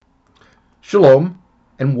Shalom,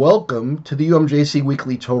 and welcome to the UMJC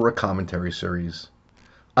Weekly Torah Commentary Series.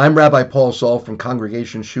 I'm Rabbi Paul Saul from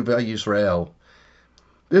Congregation Shuvah Yisrael.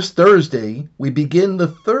 This Thursday, we begin the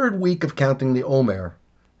third week of counting the Omer,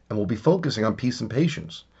 and we'll be focusing on peace and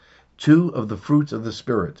patience, two of the fruits of the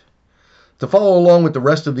Spirit. To follow along with the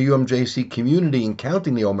rest of the UMJC community in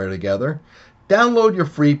counting the Omer together, download your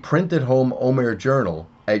free print-at-home Omer journal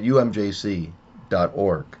at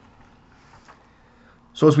umjc.org.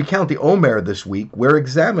 So as we count the Omer this week, we're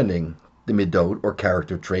examining the middot, or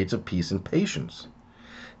character traits of peace and patience.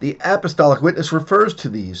 The Apostolic Witness refers to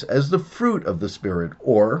these as the fruit of the Spirit,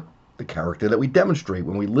 or the character that we demonstrate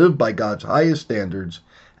when we live by God's highest standards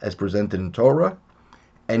as presented in Torah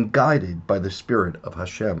and guided by the Spirit of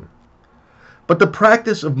Hashem. But the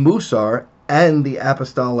practice of Musar and the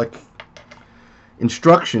apostolic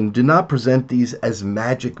instruction do not present these as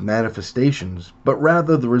magic manifestations, but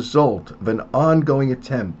rather the result of an ongoing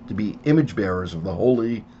attempt to be image bearers of the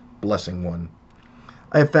Holy Blessing One.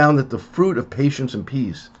 I have found that the fruit of patience and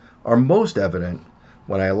peace are most evident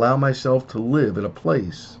when I allow myself to live in a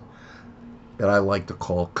place that I like to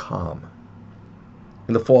call calm.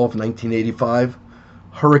 In the fall of 1985,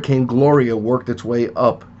 Hurricane Gloria worked its way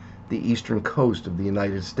up the eastern coast of the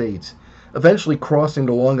United States, eventually crossing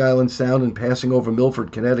the Long Island Sound and passing over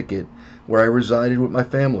Milford, Connecticut, where I resided with my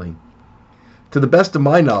family. To the best of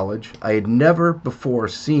my knowledge, I had never before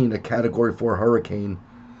seen a Category 4 hurricane,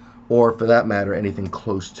 or for that matter, anything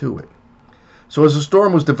close to it. So as the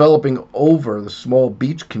storm was developing over the small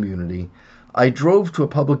beach community, I drove to a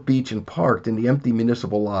public beach and parked in the empty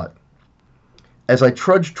municipal lot. As I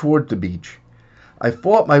trudged toward the beach, I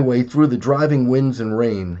fought my way through the driving winds and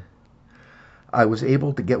rain. I was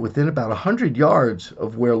able to get within about 100 yards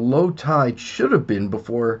of where low tide should have been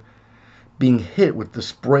before being hit with the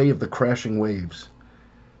spray of the crashing waves.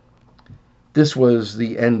 This was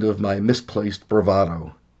the end of my misplaced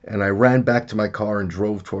bravado, and I ran back to my car and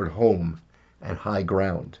drove toward home and high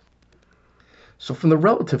ground. So from the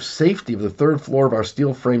relative safety of the third floor of our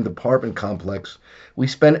steel-framed apartment complex, we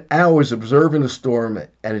spent hours observing the storm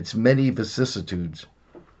and its many vicissitudes.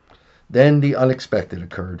 Then the unexpected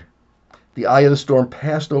occurred. The eye of the storm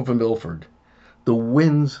passed over Milford. The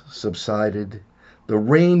winds subsided, the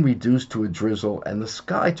rain reduced to a drizzle, and the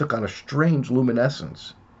sky took on a strange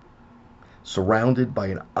luminescence, surrounded by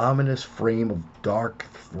an ominous frame of dark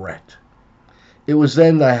threat. It was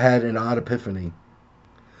then that I had an odd epiphany.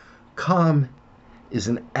 Calm is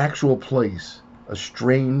an actual place, a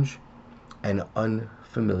strange and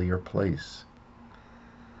unfamiliar place.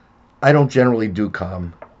 I don't generally do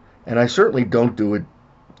calm, and I certainly don't do it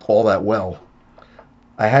all that well.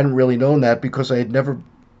 I hadn't really known that because I had never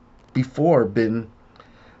before been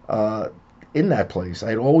in that place. I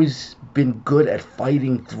had always been good at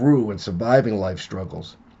fighting through and surviving life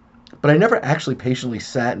struggles. But I never actually patiently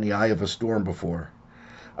sat in the eye of a storm before.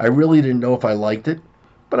 I really didn't know if I liked it,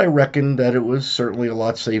 but I reckoned that it was certainly a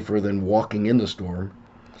lot safer than walking in the storm.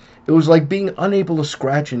 It was like being unable to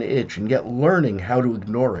scratch an itch and yet learning how to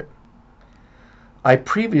ignore it. I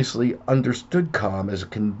previously understood calm as a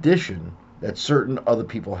condition that certain other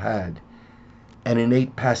people had, an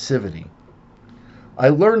innate passivity. I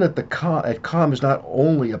learned that calm is not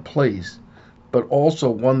only a place, but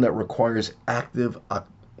also one that requires active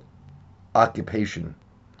occupation.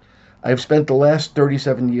 I have spent the last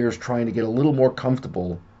 37 years trying to get a little more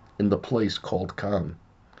comfortable in the place called calm.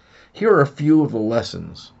 Here are a few of the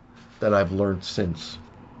lessons that I've learned since.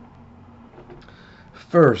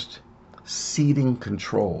 First, ceding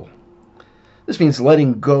control. This means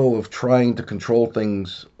letting go of trying to control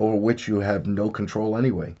things over which you have no control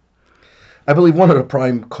anyway. I believe one of the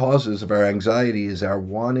prime causes of our anxiety is our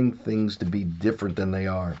wanting things to be different than they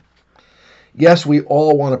are. Yes, we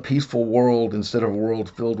all want a peaceful world instead of a world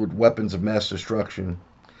filled with weapons of mass destruction.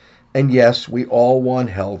 And yes, we all want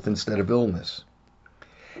health instead of illness.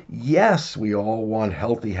 Yes, we all want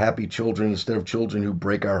healthy, happy children instead of children who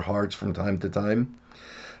break our hearts from time to time.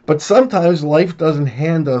 But sometimes life doesn't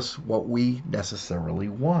hand us what we necessarily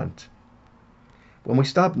want. When we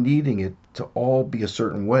stop needing it to all be a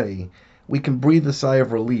certain way, we can breathe a sigh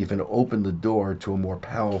of relief and open the door to a more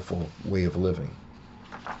powerful way of living.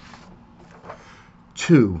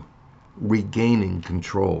 2. Regaining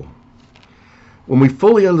control. When we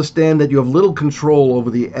fully understand that you have little control over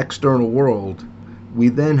the external world, we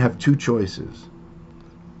then have two choices.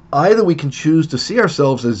 Either we can choose to see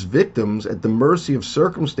ourselves as victims at the mercy of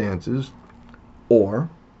circumstances, or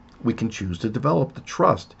we can choose to develop the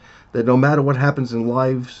trust that no matter what happens in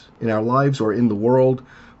our lives or in the world,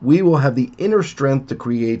 we will have the inner strength to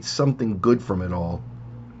create something good from it all.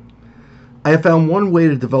 I have found one way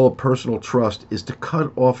to develop personal trust is to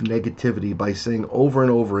cut off negativity by saying over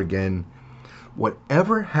and over again,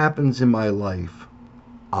 whatever happens in my life,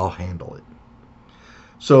 I'll handle it.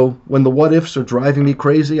 So when the what ifs are driving me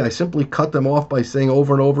crazy, I simply cut them off by saying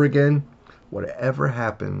over and over again, whatever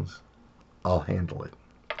happens, I'll handle it.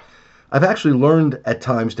 I've actually learned at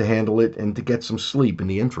times to handle it and to get some sleep in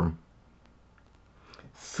the interim.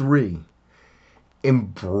 3,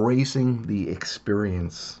 embracing the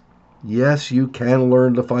experience. Yes, you can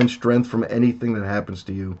learn to find strength from anything that happens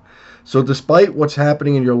to you. So despite what's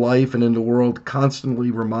happening in your life and in the world, constantly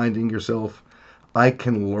reminding yourself, I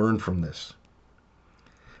can learn from this.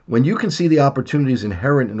 When you can see the opportunities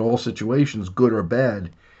inherent in all situations, good or bad,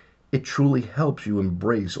 it truly helps you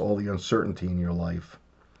embrace all the uncertainty in your life.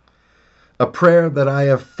 A prayer that I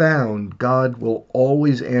have found God will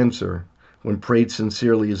always answer when prayed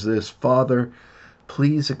sincerely is this: Father,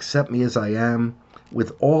 please accept me as I am,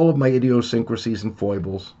 with all of my idiosyncrasies and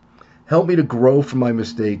foibles. Help me to grow from my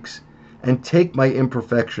mistakes and take my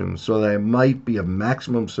imperfections so that I might be of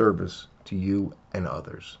maximum service to you and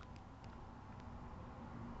others.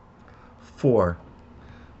 4,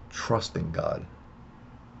 trusting God.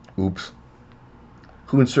 Oops.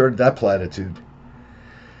 Who inserted that platitude?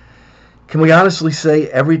 Can we honestly say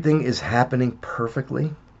everything is happening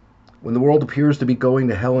perfectly? When the world appears to be going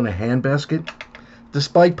to hell in a handbasket,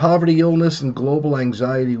 despite poverty, illness, and global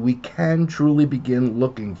anxiety, we can truly begin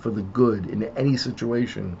looking for the good in any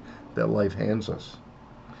situation that life hands us.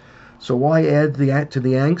 So why add to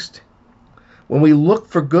the angst? When we look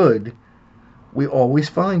for good, we always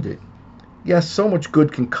find it. Yes, so much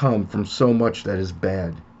good can come from so much that is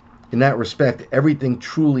bad. In that respect, everything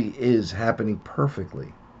truly is happening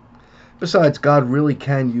perfectly. Besides, God really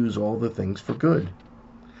can use all the things for good.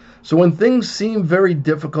 So when things seem very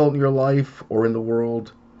difficult in your life or in the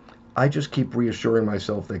world, I just keep reassuring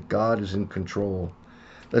myself that God is in control,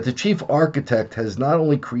 that the chief architect has not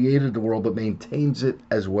only created the world but maintains it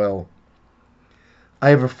as well. I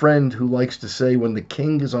have a friend who likes to say, when the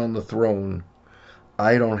king is on the throne,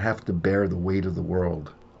 I don't have to bear the weight of the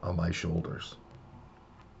world on my shoulders.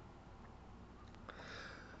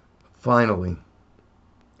 Finally,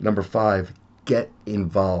 number 5, get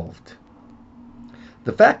involved.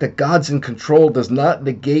 The fact that God's in control does not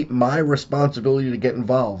negate my responsibility to get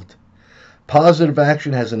involved. Positive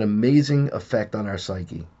action has an amazing effect on our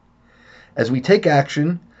psyche. As we take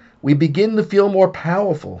action, we begin to feel more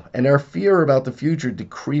powerful, and our fear about the future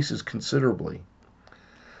decreases considerably.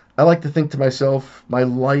 I like to think to myself, my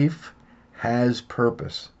life has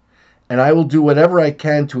purpose, and I will do whatever I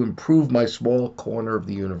can to improve my small corner of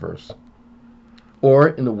the universe. Or,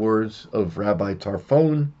 in the words of Rabbi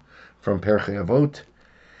Tarfon from Perchei Avot,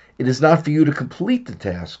 it is not for you to complete the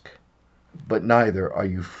task, but neither are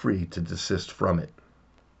you free to desist from it.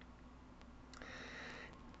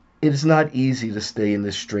 It is not easy to stay in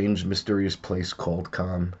this strange, mysterious place called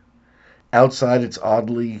calm. Outside its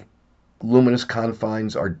oddly luminous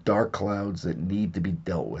confines are dark clouds that need to be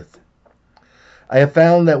dealt with. I have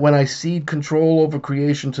found that when I cede control over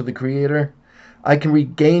creation to the Creator, I can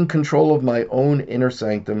regain control of my own inner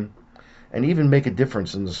sanctum and even make a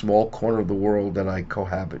difference in the small corner of the world that I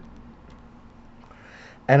cohabit.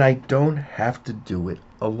 And I don't have to do it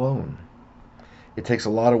alone. It takes a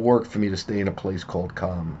lot of work for me to stay in a place called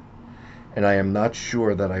calm, and I am not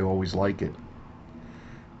sure that I always like it.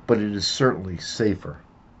 But it is certainly safer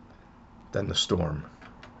than the storm.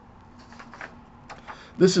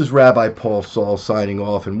 This is Rabbi Paul Saul signing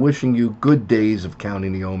off and wishing you good days of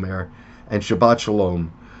counting the Omer and Shabbat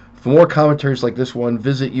Shalom. For more commentaries like this one,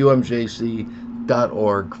 visit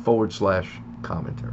umjc.org/commentary.